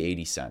 70,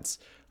 80 cents.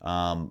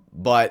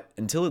 But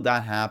until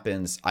that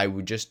happens, I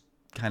would just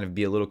kind of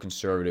be a little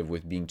conservative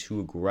with being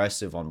too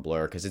aggressive on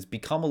Blur, because it's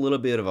become a little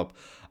bit of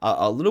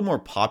a little more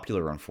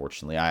popular,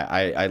 unfortunately.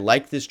 I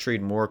liked this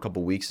trade more a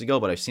couple weeks ago,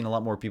 but I've seen a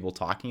lot more people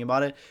talking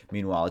about it.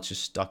 Meanwhile, it's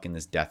just stuck in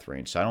this death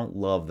range, so I don't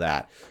love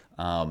that.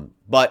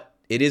 But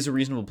it is a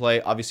reasonable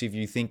play. Obviously, if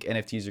you think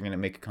NFTs are going to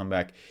make a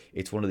comeback,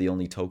 it's one of the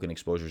only token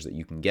exposures that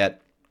you can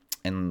get.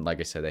 And like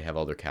I said, they have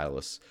other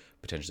catalysts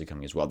potentially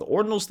coming as well. The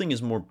ordinals thing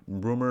is more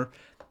rumor.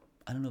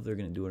 I don't know if they're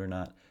going to do it or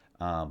not,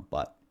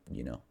 but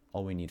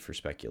all we need for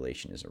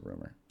speculation is a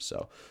rumor.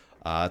 So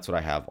that's what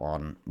I have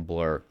on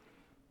Blur.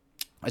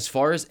 As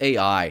far as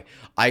AI,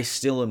 I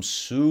still am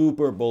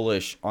super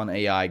bullish on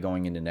AI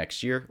going into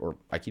next year. Or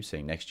I keep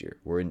saying next year.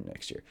 We're in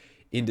next year.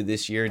 Into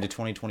this year, into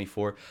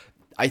 2024.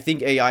 I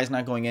think AI is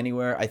not going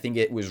anywhere. I think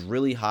it was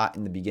really hot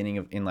in the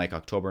beginning in like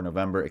October,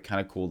 November. It kind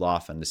of cooled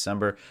off in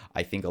December.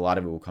 I think a lot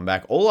of it will come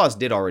back. Olas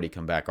did already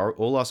come back.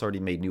 Olas already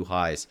made new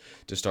highs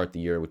to start the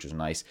year, which was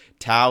nice.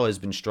 Tau has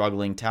been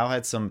struggling. Tau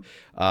had some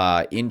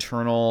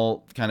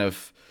internal kind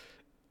of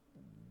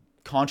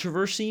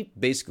controversy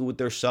basically with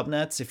their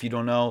subnets. If you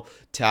don't know,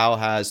 Tau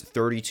has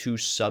 32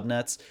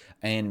 subnets,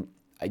 and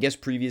I guess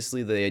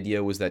previously the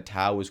idea was that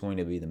Tau was going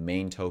to be the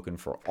main token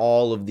for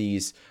all of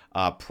these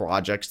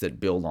projects that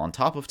build on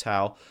top of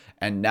Tau.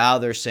 And now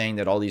they're saying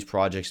that all these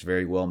projects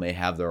very well may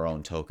have their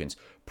own tokens.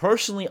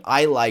 Personally,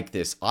 I like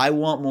this. I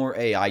want more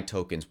AI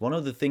tokens. One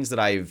of the things that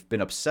I've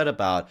been upset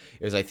about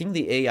is I think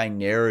the AI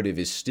narrative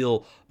is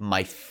still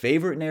my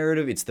favorite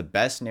narrative. It's the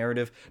best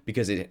narrative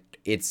because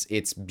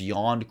it's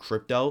beyond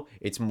crypto.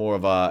 It's more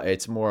of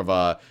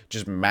a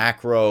just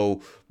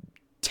macro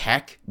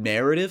tech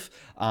narrative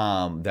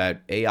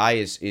that AI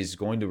is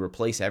going to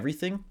replace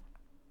everything.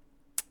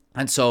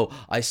 And so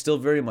I still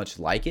very much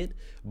like it,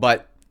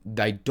 but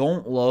I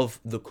don't love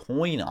the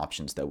coin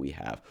options that we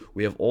have.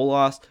 We have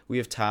OLAS, we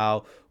have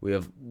Tau, we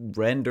have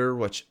Render,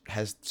 which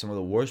has some of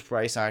the worst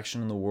price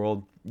action in the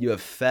world. You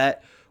have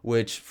FET,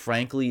 which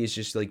frankly is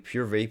just like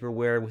pure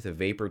vaporware with a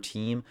vapor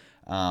team.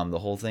 The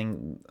whole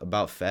thing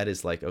about FET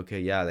is like, okay,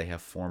 yeah, they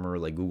have former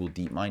like Google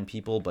DeepMind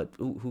people, but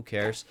who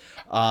cares?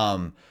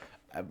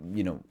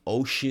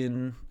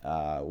 Ocean,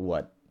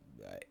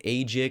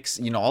 Ajax,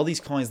 all these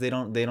coins, they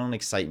don't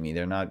excite me.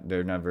 They're not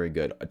very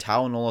good.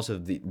 Tau and Olos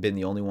have been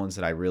the only ones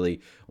that I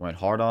really went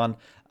hard on.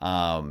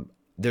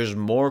 There's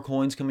more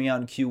coins coming out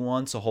in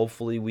Q1, so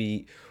hopefully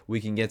we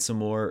can get some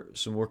more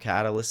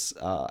catalysts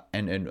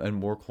and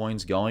more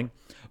coins going.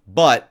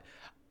 But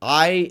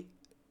I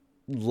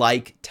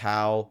like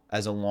Tau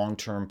as a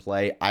long-term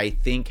play. I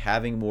think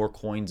having more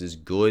coins is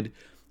good.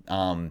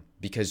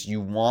 Because you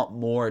want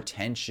more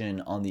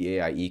attention on the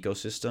AI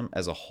ecosystem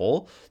as a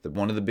whole.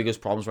 One of the biggest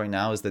problems right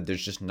now is that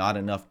there's just not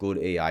enough good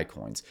AI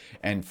coins.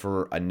 And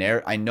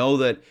I know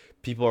that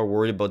people are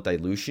worried about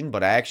dilution,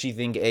 but I actually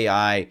think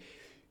AI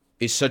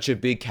is such a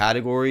big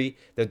category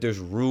that there's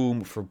room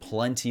for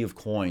plenty of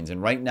coins.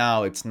 And right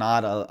now, it's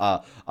not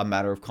a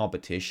matter of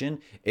competition.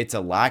 It's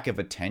a lack of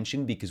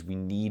attention because we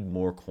need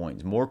more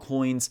coins. More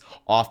coins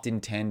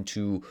often tend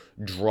to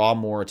draw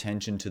more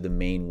attention to the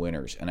main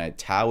winners. And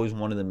Tau is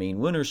one of the main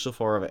winners so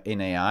far in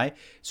AI.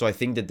 So I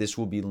think that this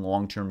will be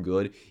long-term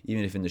good,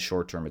 even if in the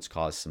short term it's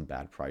caused some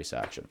bad price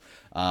action.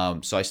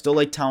 So I still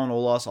like Tau and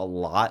OLAS a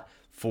lot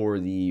for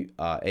the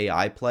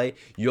AI play.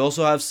 You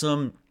also have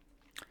some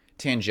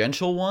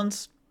tangential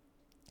ones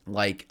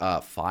like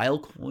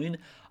Filecoin.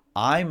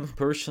 I'm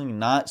personally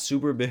not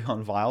super big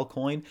on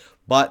Filecoin,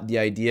 but the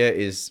idea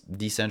is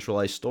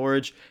decentralized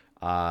storage.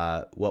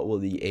 What will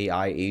the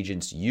AI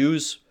agents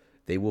use?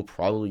 They will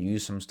probably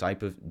use some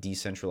type of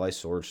decentralized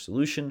storage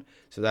solution.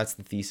 So that's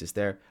the thesis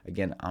there.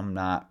 Again, I'm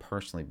not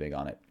personally big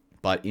on it,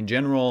 but in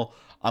general,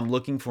 I'm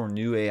looking for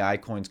new AI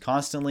coins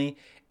constantly,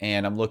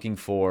 and I'm looking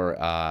for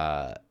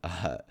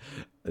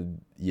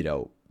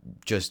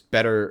just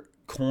better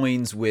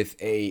coins with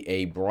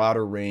a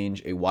broader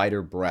range, a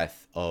wider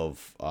breadth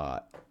of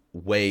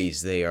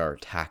ways they are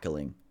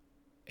tackling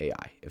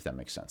AI, if that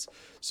makes sense.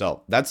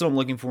 So that's what I'm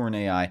looking for in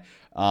AI.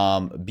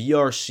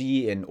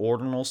 BRC and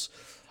ordinals,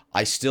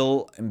 I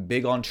still am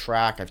big on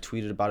Track. I've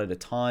tweeted about it a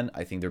ton.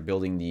 I think they're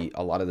building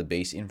a lot of the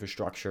base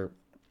infrastructure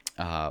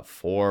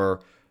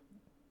for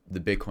the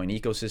Bitcoin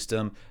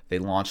ecosystem. They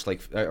launched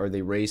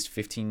they raised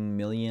 15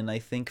 million, I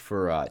think,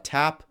 for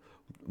TAP,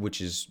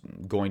 which is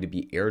going to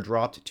be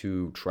airdropped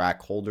to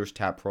Track holders.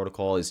 TAP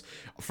protocol is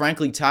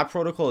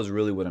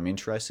really what I'm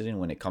interested in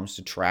when it comes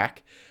to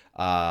Track,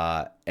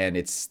 and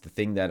it's the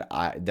thing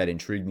that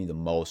intrigued me the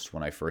most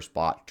when I first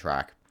bought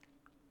Track.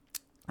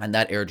 And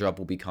that airdrop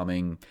will be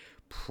coming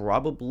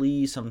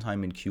probably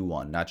sometime in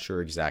Q1. Not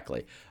sure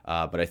exactly,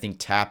 but I think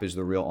TAP is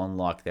the real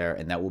unlock there,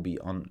 and that will be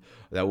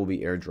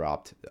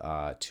airdropped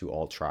to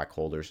all Track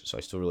holders. So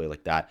I still really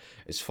like that.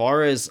 As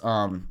far as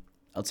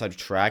outside of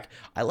Track,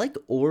 I like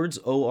ORDS,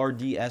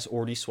 ORDS,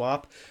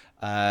 ORDISwap.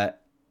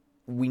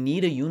 We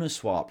need a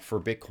Uniswap for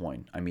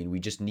Bitcoin. I mean, we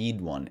just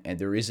need one, and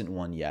there isn't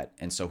one yet.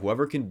 And so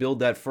whoever can build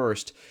that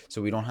first,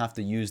 so we don't have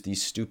to use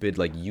these stupid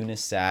like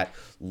Unisat,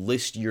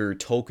 list your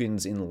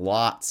tokens in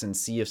lots and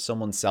see if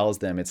someone sells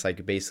them. It's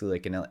like basically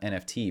like an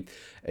NFT.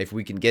 If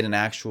we can get an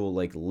actual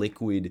like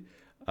liquid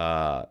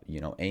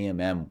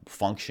AMM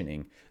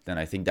functioning, then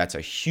I think that's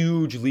a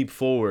huge leap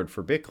forward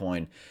for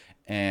Bitcoin.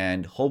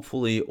 And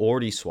hopefully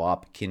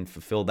ORDISwap can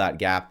fulfill that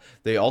gap.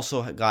 They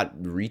also got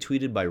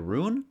retweeted by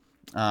Rune,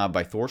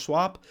 by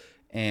ThorSwap,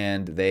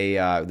 and they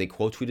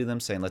quote tweeted them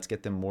saying, let's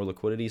get them more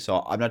liquidity.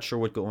 So I'm not sure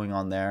what's going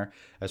on there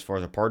as far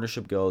as a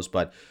partnership goes,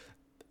 but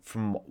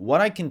from what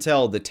I can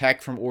tell, the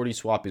tech from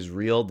ORDISwap is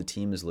real. The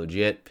team is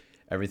legit.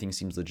 Everything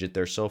seems legit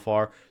there so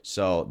far.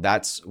 So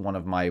that's one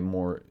of my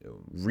more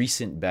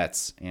recent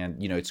bets.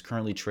 And, it's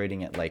currently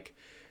trading at like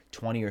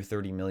 20 or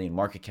 30 million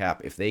market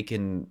cap. If they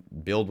can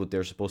build what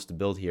they're supposed to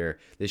build here,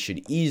 this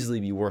should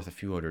easily be worth a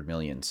few hundred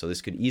million. So this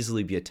could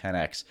easily be a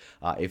 10x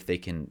if they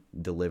can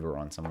deliver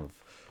on some of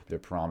their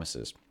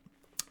promises,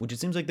 which it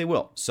seems like they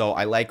will. So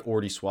I like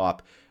ORDISwap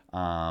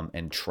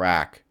and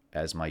Track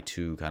as my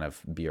two kind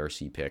of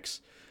BRC picks.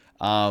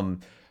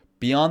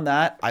 Beyond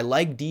that, I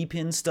like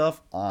DPIN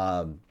stuff.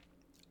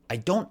 I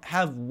don't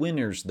have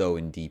winners though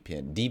in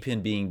DPIN.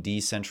 DPIN being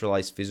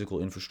decentralized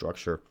physical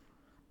infrastructure.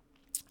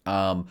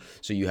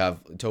 So you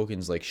have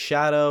tokens like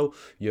Shadow,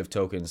 you have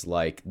tokens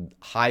like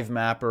Hive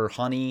Mapper,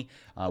 Honey,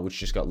 which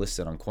just got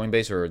listed on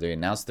Coinbase, or they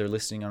announced their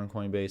listing on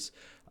Coinbase.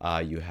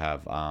 You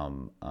have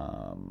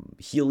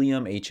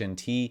Helium,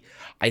 HNT.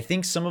 I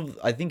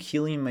think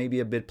Helium may be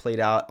a bit played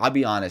out. I'll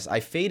be honest, I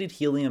faded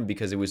Helium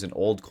because it was an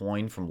old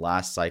coin from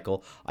last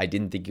cycle. I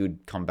didn't think it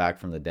would come back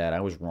from the dead.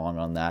 I was wrong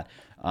on that.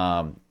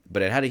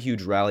 But it had a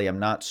huge rally. I'm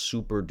not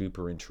super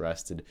duper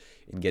interested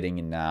in getting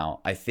in now.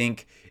 I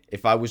think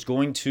if I was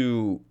going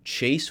to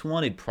chase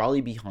one, it'd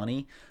probably be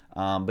Honey.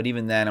 But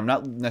even then, I'm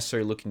not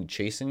necessarily looking to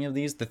chase any of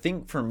these. The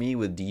thing for me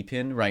with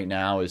DPIN right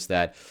now is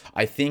that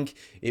I think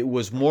it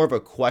was more of a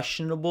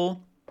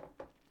questionable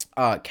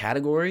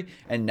category,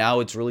 and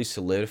now it's really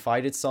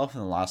solidified itself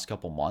in the last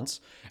couple months.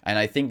 And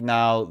I think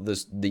now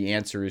the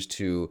answer is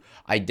to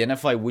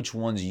identify which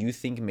ones you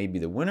think may be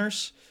the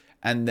winners,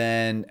 and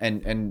then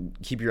and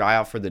keep your eye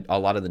out for a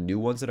lot of the new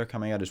ones that are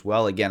coming out as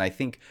well. Again, I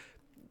think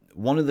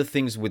one of the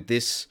things with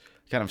this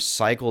kind of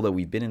cycle that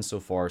we've been in so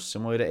far,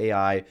 similar to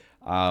AI,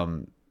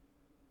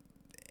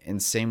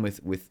 and same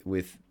with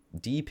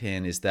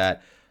DPIN, is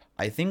that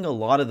I think a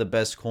lot of the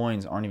best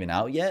coins aren't even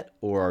out yet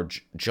or are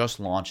just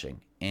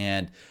launching.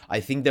 And I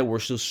think that we're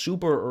still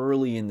super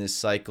early in this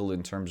cycle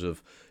in terms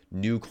of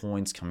new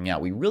coins coming out.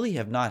 We really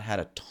have not had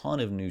a ton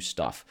of new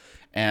stuff.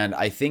 And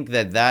I think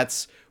that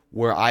that's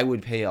where I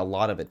would pay a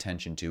lot of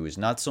attention to, is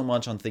not so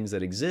much on things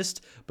that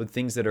exist, but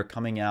things that are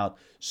coming out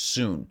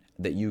soon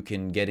that you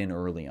can get in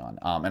early on.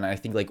 And I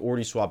think like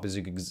OrdiSwap is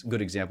a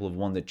good example of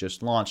one that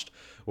just launched,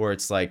 where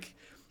it's like,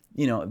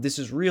 you know, this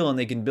is real and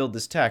they can build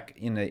this tech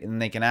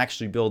and they can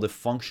actually build a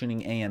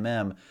functioning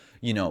AMM.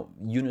 You know,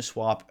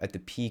 Uniswap at the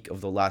peak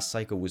of the last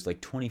cycle was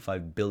like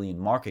 25 billion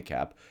market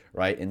cap,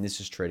 right? And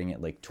this is trading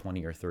at like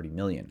 20 or 30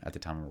 million at the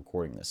time I'm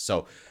recording this.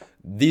 So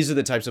these are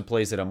the types of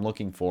plays that I'm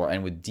looking for.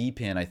 And with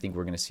DPIN, I think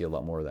we're going to see a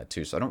lot more of that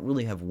too. So I don't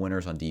really have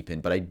winners on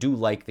DPIN, but I do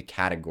like the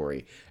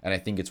category, and I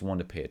think it's one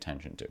to pay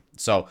attention to.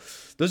 So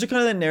those are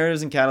kind of the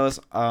narratives and catalysts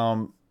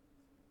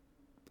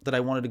that I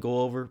wanted to go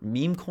over.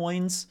 Meme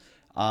coins.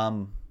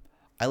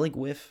 I like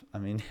WIF. I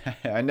mean,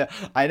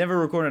 I never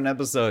recorded an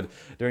episode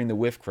during the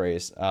WIF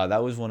craze.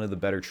 That was one of the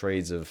better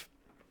trades of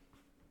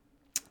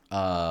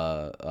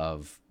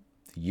the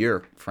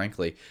year,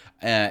 frankly.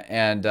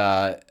 And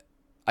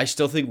I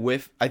still think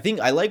WIF. I think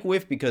I like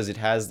WIF because it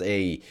has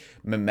a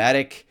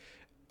mimetic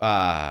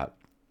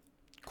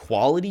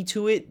quality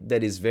to it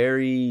that is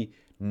very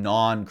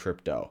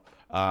non-crypto.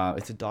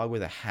 It's a dog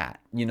with a hat.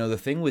 You know, the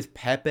thing with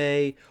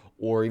Pepe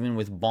or even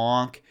with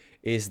Bonk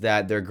is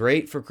that they're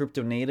great for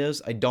crypto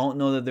natives. I don't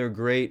know that they're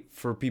great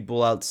for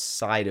people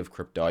outside of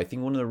crypto. I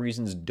think one of the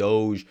reasons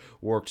Doge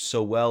worked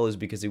so well is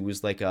because it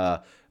was like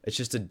it's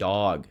just a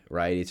dog,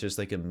 right? It's just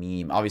like a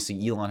meme.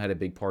 Obviously, Elon had a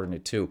big part in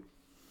it too.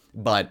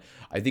 But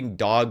I think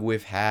dog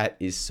with hat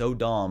is so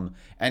dumb,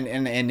 and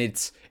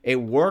it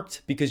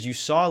worked because you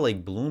saw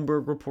like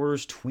Bloomberg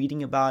reporters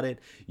tweeting about it.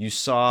 You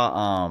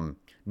saw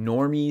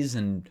normies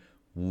and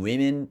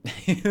women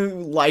who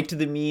liked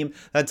the meme.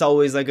 That's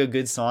always like a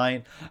good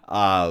sign.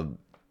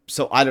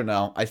 So I don't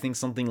know. I think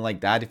something like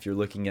that, if you're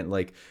looking at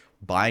like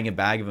buying a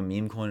bag of a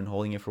meme coin and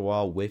holding it for a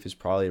while, WIF is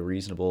probably a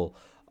reasonable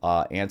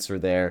answer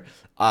there.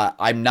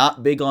 I'm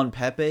not big on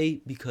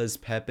Pepe because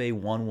Pepe,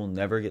 one, will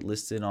never get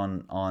listed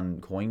on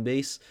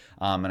Coinbase.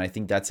 And I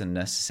think that's a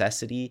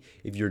necessity.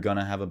 If you're going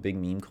to have a big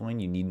meme coin,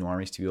 you need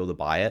normies to be able to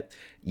buy it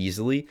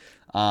easily.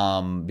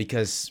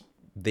 Because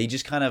they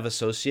just kind of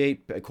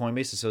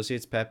Coinbase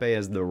associates Pepe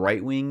as the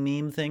right-wing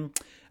meme thing.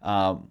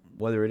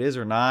 Whether it is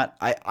or not,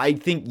 I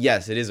think,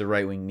 yes, it is a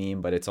right-wing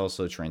meme, but it's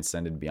also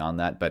transcended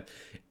beyond that. But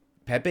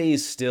Pepe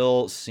is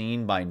still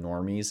seen by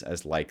normies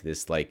as like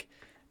this like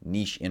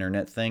niche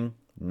internet thing,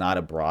 not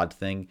a broad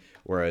thing,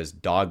 whereas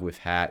dog with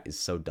hat is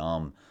so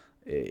dumb.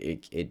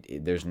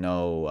 There's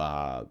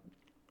no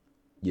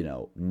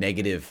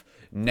negative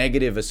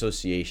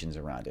associations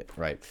around it,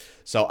 right?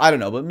 So I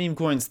don't know, but meme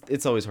coins,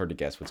 it's always hard to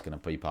guess what's going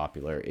to be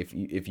popular.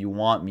 If you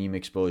want meme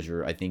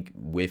exposure, I think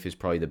WIF is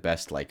probably the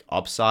best like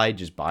upside.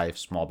 Just buy a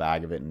small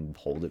bag of it and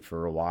hold it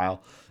for a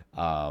while,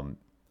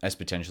 as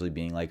potentially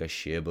being like a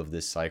SHIB of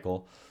this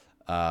cycle.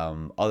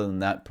 Other than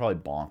that, probably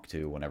Bonk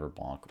too, whenever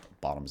Bonk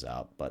bottoms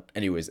out. But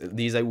anyways,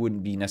 these I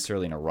wouldn't be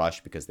necessarily in a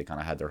rush because they kind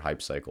of had their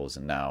hype cycles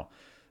and now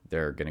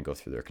they're going to go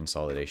through their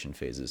consolidation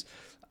phases.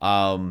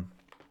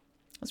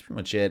 That's pretty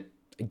much it.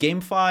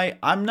 GameFi,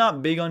 I'm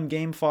not big on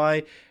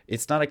GameFi.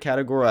 It's not a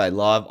category I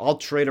love. I'll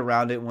trade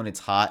around it when it's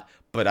hot,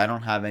 but I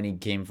don't have any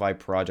GameFi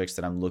projects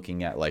that I'm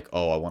looking at like,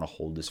 oh, I want to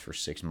hold this for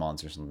 6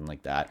 months or something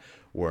like that,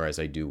 whereas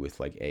I do with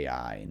like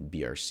AI and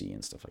BRC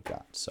and stuff like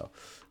that. So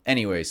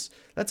anyways,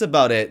 that's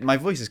about it. My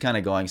voice is kind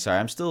of going. Sorry,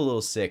 I'm still a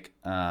little sick.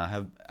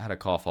 Have had a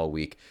cough all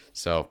week.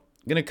 So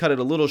I'm going to cut it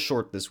a little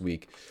short this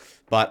week.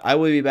 But I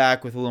will be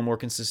back with a little more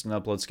consistent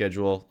upload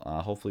schedule.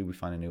 Hopefully we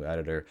find a new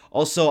editor.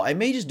 Also, I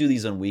may just do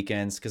these on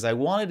weekends because I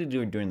wanted to do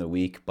it during the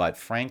week. But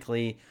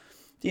frankly,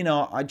 you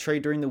know, I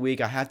trade during the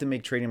week. I have to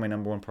make trading my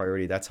number one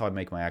priority. That's how I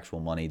make my actual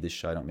money. This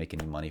show I don't make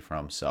any money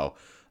from. So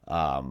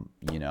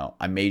You know,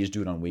 I may just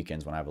do it on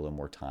weekends when I have a little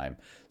more time.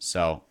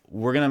 So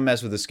we're going to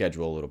mess with the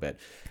schedule a little bit.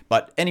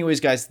 But anyways,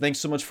 guys, thanks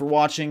so much for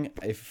watching.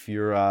 If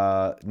you're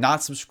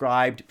not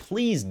subscribed,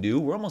 please do.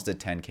 We're almost at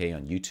 10K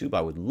on YouTube.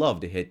 I would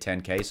love to hit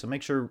 10K. So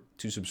make sure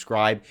to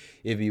subscribe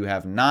if you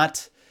have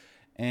not.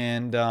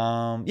 And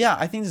yeah,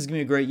 I think this is going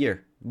to be a great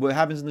year. What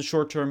happens in the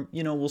short term,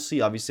 you know, we'll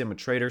see. Obviously, I'm a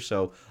trader,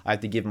 so I have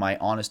to give my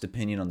honest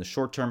opinion on the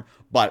short term.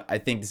 But I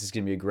think this is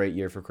going to be a great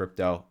year for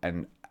crypto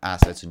and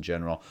assets in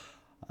general.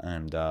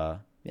 And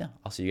yeah,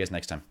 I'll see you guys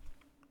next time.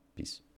 Peace.